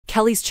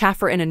Kelly's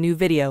chaffer in a new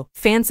video.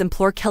 Fans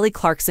implore Kelly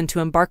Clarkson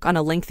to embark on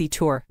a lengthy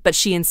tour, but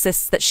she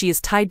insists that she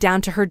is tied down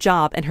to her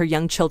job and her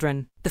young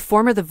children. The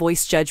former The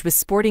Voice judge was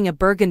sporting a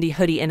burgundy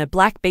hoodie and a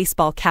black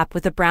baseball cap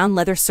with a brown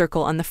leather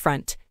circle on the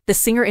front. The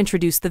singer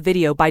introduced the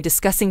video by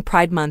discussing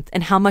Pride Month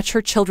and how much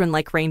her children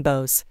like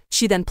rainbows.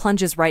 She then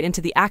plunges right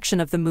into the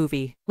action of the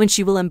movie. When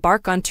she will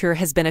embark on tour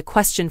has been a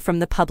question from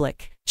the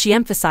public. She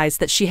emphasized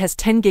that she has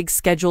 10 gigs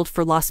scheduled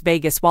for Las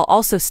Vegas while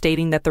also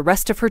stating that the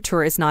rest of her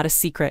tour is not a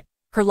secret.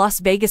 Her Las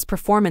Vegas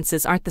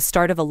performances aren't the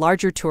start of a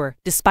larger tour,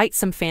 despite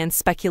some fans'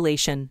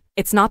 speculation.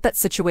 "It's not that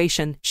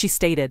situation," she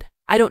stated.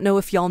 "I don't know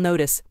if y'all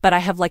notice, but I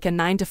have like a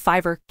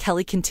 9-to-5er,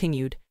 Kelly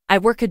continued. "I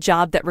work a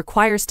job that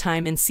requires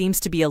time and seems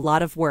to be a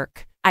lot of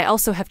work. I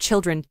also have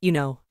children, you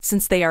know.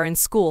 Since they are in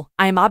school,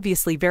 I am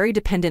obviously very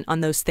dependent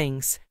on those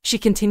things." She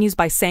continues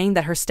by saying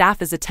that her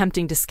staff is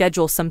attempting to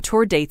schedule some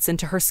tour dates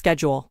into her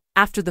schedule.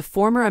 After the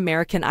former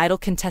American Idol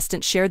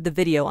contestant shared the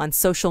video on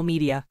social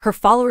media, her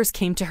followers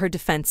came to her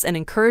defense and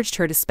encouraged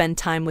her to spend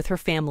time with her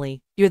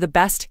family. "You're the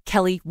best,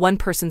 Kelly," one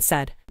person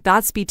said.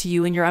 "Godspeed to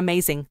you and your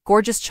amazing,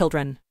 gorgeous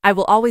children. I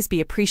will always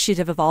be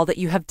appreciative of all that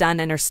you have done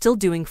and are still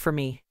doing for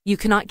me. You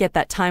cannot get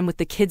that time with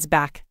the kids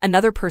back,"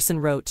 another person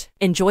wrote.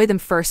 "Enjoy them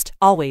first,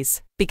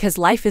 always. Because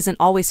life isn't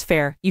always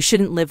fair, you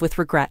shouldn't live with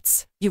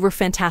regrets. You were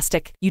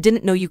fantastic, you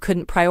didn't know you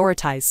couldn't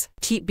prioritize.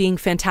 Keep being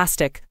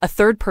fantastic," a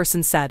third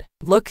person said.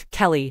 "Look,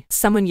 Kelly,"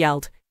 someone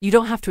yelled. "You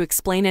don't have to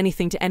explain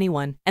anything to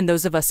anyone, and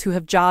those of us who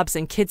have jobs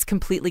and kids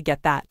completely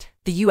get that."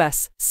 The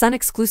U.S. Sun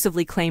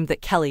exclusively claimed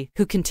that Kelly,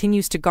 who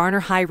continues to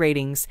garner high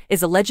ratings,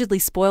 is allegedly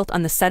spoilt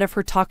on the set of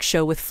her talk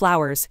show with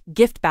flowers,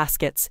 gift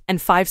baskets,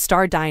 and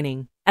five-star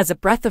dining. As a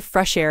breath of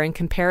fresh air in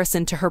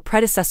comparison to her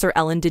predecessor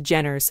Ellen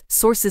DeGeneres,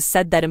 sources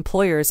said that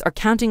employers are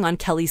counting on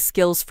Kelly's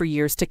skills for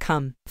years to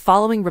come.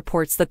 Following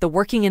reports that the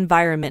working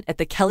environment at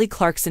the Kelly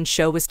Clarkson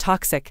show was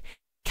toxic,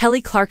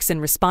 Kelly Clarkson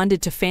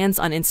responded to fans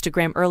on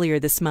Instagram earlier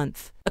this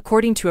month.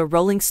 According to a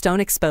Rolling Stone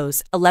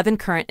expose, 11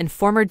 current and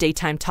former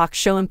daytime talk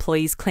show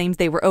employees claimed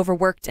they were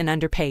overworked and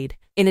underpaid.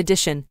 In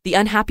addition, the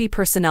unhappy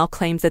personnel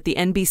claimed that the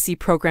NBC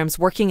program's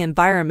working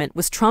environment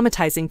was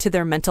traumatizing to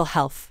their mental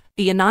health.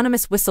 The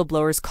anonymous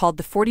whistleblowers called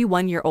the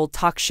 41-year-old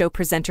talk show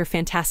presenter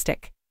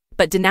fantastic,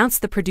 but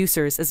denounced the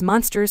producers as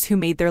monsters who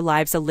made their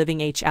lives a living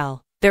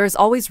hell. "There is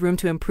always room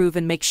to improve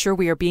and make sure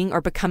we are being or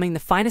becoming the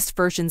finest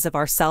versions of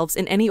ourselves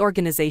in any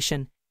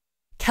organization,"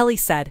 Kelly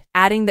said,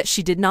 adding that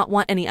she did not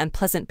want any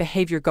unpleasant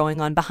behavior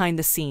going on behind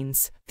the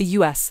scenes. The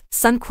U.S.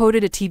 Sun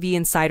quoted a TV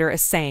insider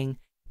as saying,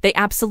 "They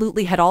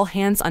absolutely had all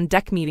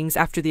hands-on-deck meetings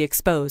after the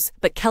expose,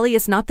 but Kelly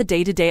is not the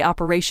day-to-day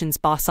operations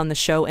boss on the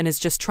show and is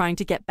just trying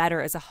to get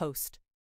better as a host."